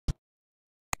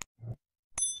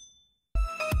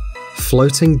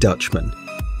floating Dutchman.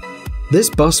 This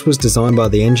bus was designed by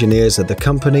the engineers at the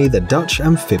company the Dutch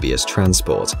Amphibious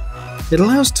Transport. It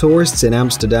allows tourists in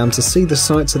Amsterdam to see the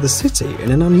sights of the city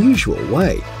in an unusual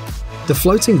way. The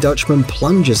floating Dutchman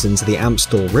plunges into the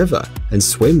Amstel River and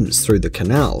swims through the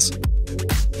canals.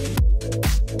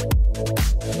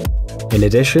 In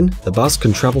addition, the bus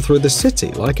can travel through the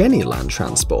city like any land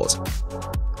transport.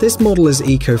 This model is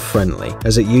eco-friendly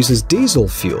as it uses diesel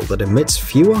fuel that emits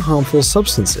fewer harmful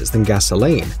substances than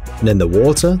gasoline, and in the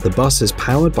water, the bus is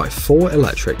powered by 4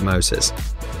 electric motors.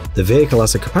 The vehicle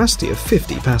has a capacity of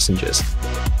 50 passengers.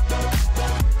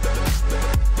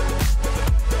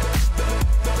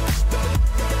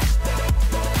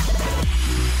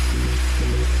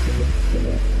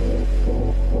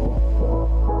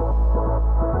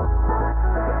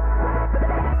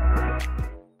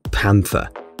 Panther.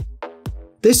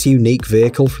 This unique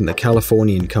vehicle from the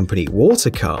Californian company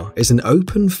Watercar is an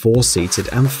open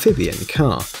 4-seated amphibian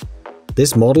car.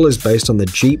 This model is based on the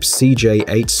Jeep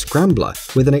CJ8 Scrambler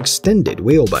with an extended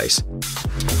wheelbase.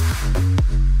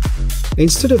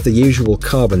 Instead of the usual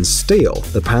carbon steel,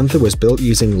 the Panther was built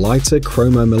using lighter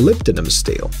chromo-molybdenum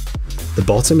steel. The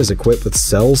bottom is equipped with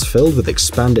cells filled with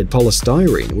expanded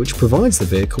polystyrene, which provides the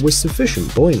vehicle with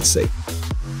sufficient buoyancy.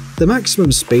 The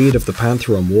maximum speed of the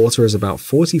Panther on water is about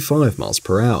 45 miles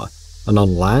per hour, and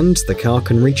on land the car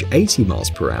can reach 80 miles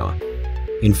per hour.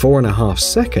 In 4.5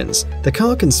 seconds, the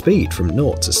car can speed from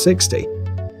 0 to 60.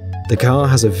 The car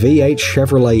has a V8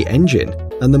 Chevrolet engine,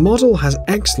 and the model has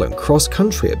excellent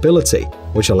cross-country ability,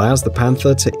 which allows the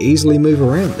Panther to easily move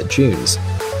around the dunes.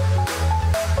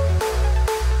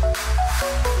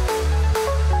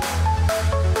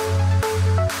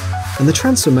 And the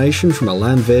transformation from a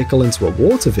land vehicle into a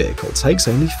water vehicle takes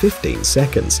only 15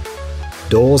 seconds.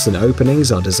 Doors and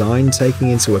openings are designed taking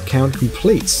into account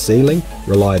complete sealing,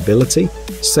 reliability,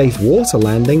 safe water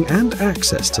landing, and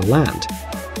access to land.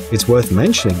 It's worth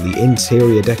mentioning the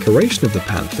interior decoration of the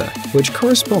Panther, which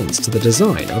corresponds to the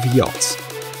design of yachts.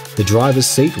 The driver's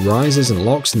seat rises and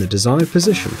locks in the desired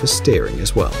position for steering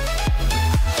as well.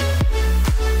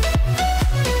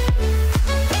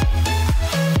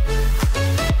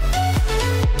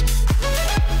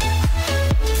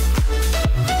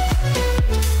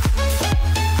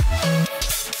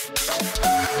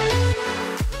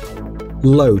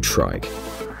 Leaux Trike.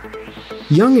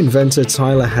 Young inventor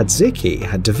Tyler Hadzicki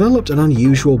had developed an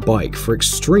unusual bike for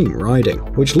extreme riding,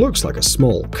 which looks like a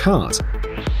small kart.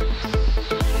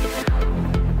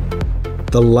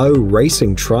 The Leaux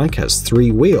Racing Trike has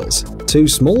 3 wheels, 2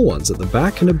 small ones at the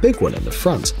back and a big one in the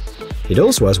front. It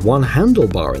also has 1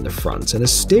 handlebar in the front and a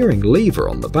steering lever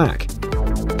on the back.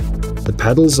 The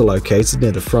pedals are located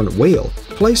near the front wheel,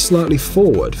 placed slightly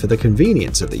forward for the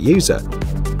convenience of the user,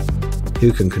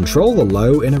 who can control the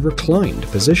Leaux in a reclined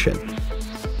position.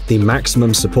 The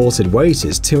maximum supported weight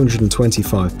is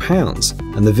 225 pounds,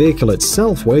 and the vehicle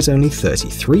itself weighs only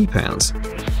 33 pounds.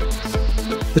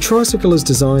 The tricycle is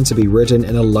designed to be ridden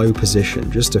in a low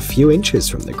position, just a few inches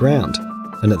from the ground,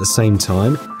 and at the same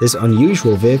time, this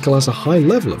unusual vehicle has a high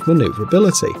level of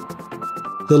maneuverability.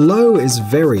 The Leaux is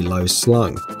very low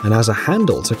slung and has a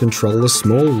handle to control the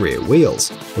small rear wheels,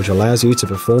 which allows you to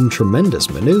perform tremendous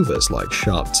maneuvers like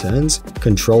sharp turns,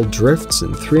 controlled drifts,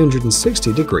 and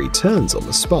 360-degree turns on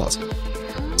the spot.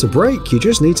 To brake, you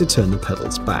just need to turn the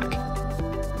pedals back.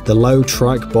 The Leaux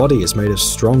Trike body is made of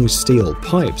strong steel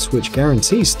pipes which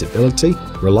guarantee stability,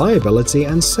 reliability,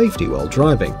 and safety while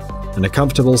driving, and a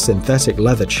comfortable synthetic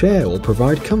leather chair will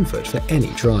provide comfort for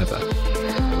any driver.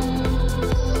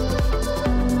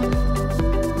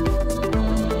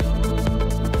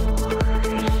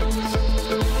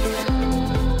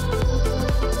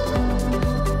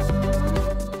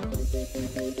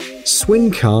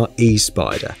 Swincar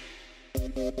E-Spider.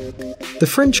 The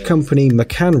French company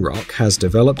McCann has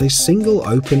developed a single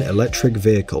open electric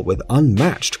vehicle with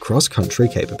unmatched cross-country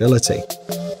capability.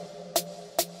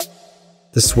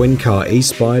 The Swincar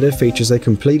E-Spider features a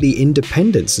completely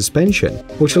independent suspension,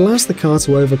 which allows the car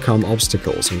to overcome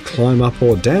obstacles and climb up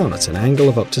or down at an angle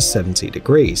of up to 70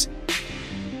 degrees.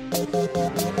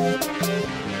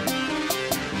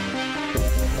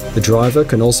 The driver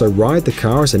can also ride the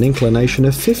car at an inclination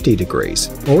of 50 degrees,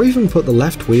 or even put the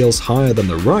left wheels higher than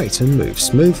the right and move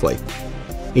smoothly.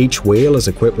 Each wheel is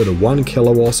equipped with a 1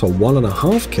 kilowatt or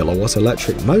 1.5 kilowatt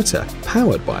electric motor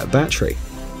powered by a battery.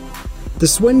 The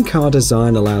Swincar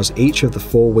design allows each of the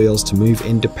 4 wheels to move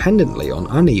independently on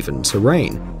uneven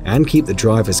terrain and keep the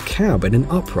driver's cab in an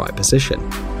upright position.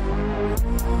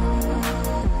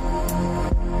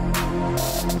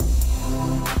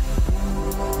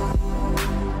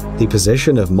 The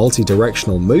position of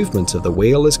multi-directional movement of the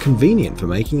wheel is convenient for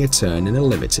making a turn in a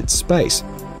limited space,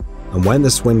 and when the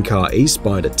Swincar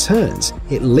E-Spider turns,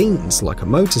 it leans like a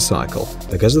motorcycle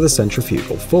because of the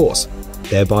centrifugal force,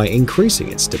 thereby increasing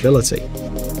its stability.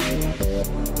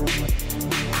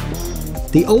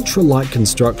 The ultra-light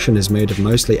construction is made of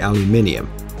mostly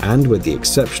aluminium, and with the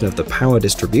exception of the power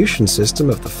distribution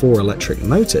system of the 4 electric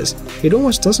motors, it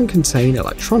almost doesn't contain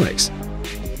electronics.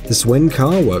 The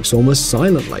Swincar works almost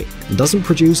silently and doesn't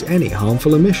produce any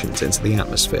harmful emissions into the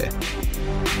atmosphere.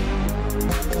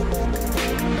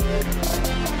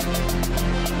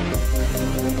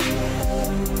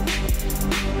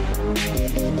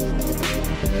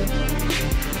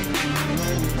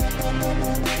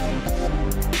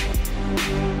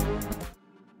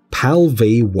 PAL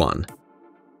V1.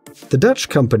 The Dutch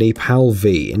company PAL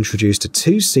V introduced a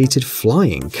 2-seated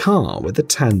flying car with a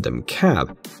tandem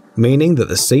cab, meaning that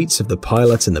the seats of the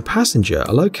pilot and the passenger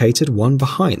are located one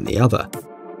behind the other.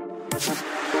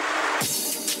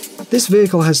 This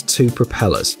vehicle has 2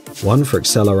 propellers, one for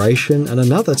acceleration and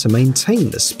another to maintain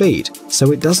the speed,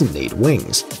 so it doesn't need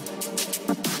wings.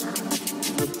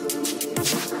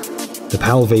 The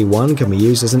PAL V1 can be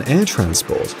used as an air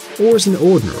transport or as an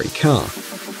ordinary car.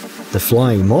 The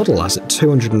flying model has a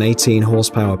 218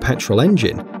 horsepower petrol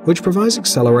engine, which provides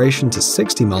acceleration to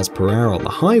 60 miles per hour on the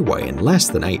highway in less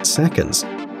than 8 seconds.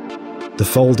 The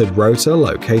folded rotor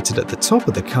located at the top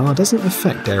of the car doesn't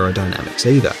affect aerodynamics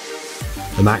either.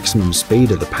 The maximum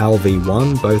speed of the PAL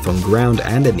V1, both on ground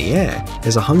and in the air,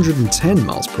 is 110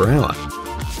 miles per hour.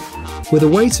 With a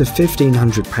weight of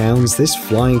 1,500 pounds, this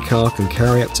flying car can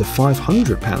carry up to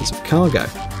 500 pounds of cargo.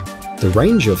 The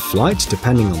range of flight,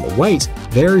 depending on the weight,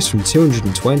 varies from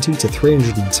 220 to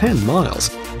 310 miles,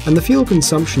 and the fuel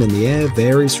consumption in the air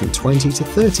varies from 20 to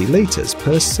 30 litres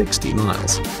per 60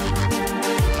 miles.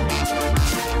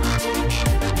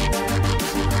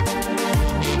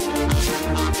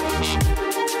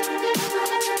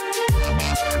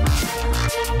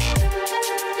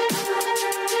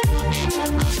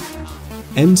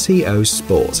 MTO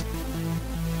Sport.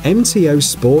 MTO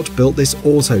Sport built this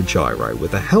autogyro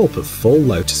with the help of Full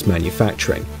Lotus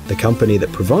Manufacturing, the company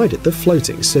that provided the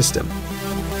floating system.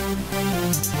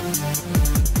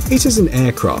 It is an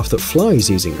aircraft that flies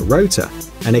using a rotor,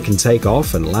 and it can take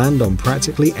off and land on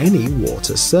practically any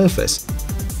water surface.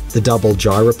 The double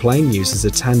gyroplane uses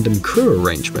a tandem crew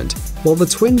arrangement, while the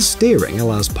twin steering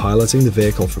allows piloting the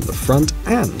vehicle from the front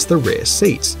and the rear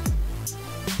seats.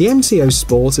 The MTO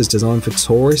Sport is designed for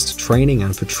tourist, training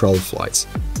and patrol flights.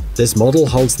 This model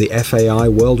holds the FAI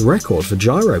world record for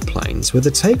gyroplanes with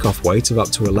a takeoff weight of up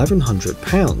to 1,100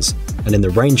 pounds, and in the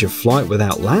range of flight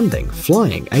without landing,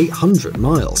 flying 800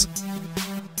 miles.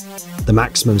 The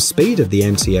maximum speed of the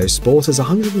MTO Sport is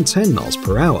 110 miles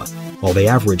per hour, while the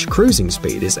average cruising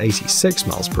speed is 86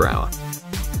 miles per hour.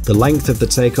 The length of the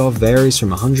takeoff varies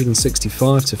from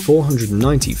 165 to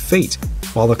 490 feet,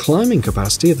 while the climbing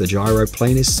capacity of the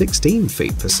gyroplane is 16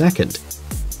 feet per second.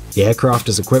 The aircraft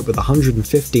is equipped with a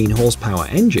 115 horsepower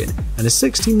engine and a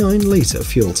 69-litre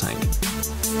fuel tank.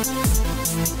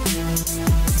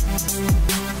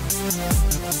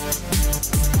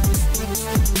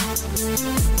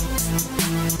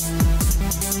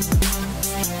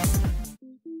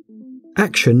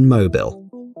 Action Mobil.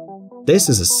 This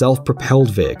is a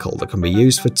self-propelled vehicle that can be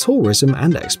used for tourism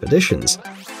and expeditions.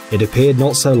 It appeared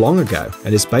not so long ago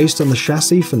and is based on the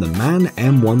chassis from the MAN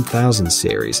M1000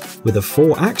 series with a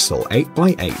 4-axle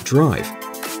 8x8 drive.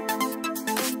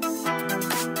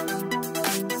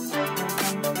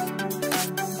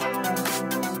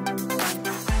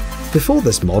 Before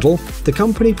this model, the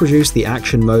company produced the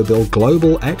Action Mobil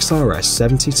Global XRS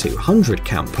 7200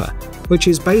 camper, which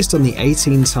is based on the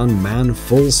 18-ton MAN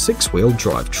full 6-wheel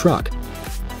drive truck.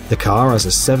 The car has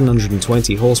a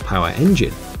 720 horsepower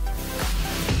engine.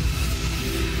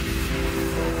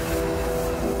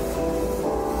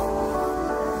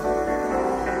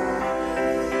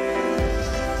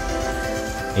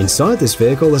 Inside this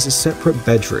vehicle there's a separate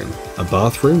bedroom, a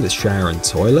bathroom with shower and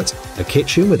toilet, a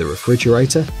kitchen with a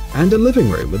refrigerator, and a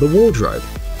living room with a wardrobe.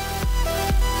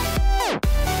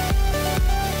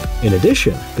 In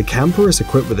addition, the camper is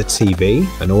equipped with a TV,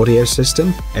 an audio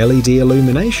system, LED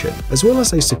illumination, as well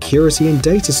as a security and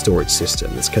data storage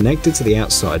system that's connected to the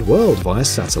outside world via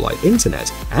satellite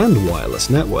internet and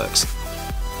wireless networks.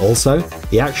 Also,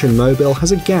 the Action Mobil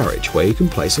has a garage where you can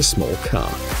place a small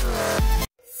car.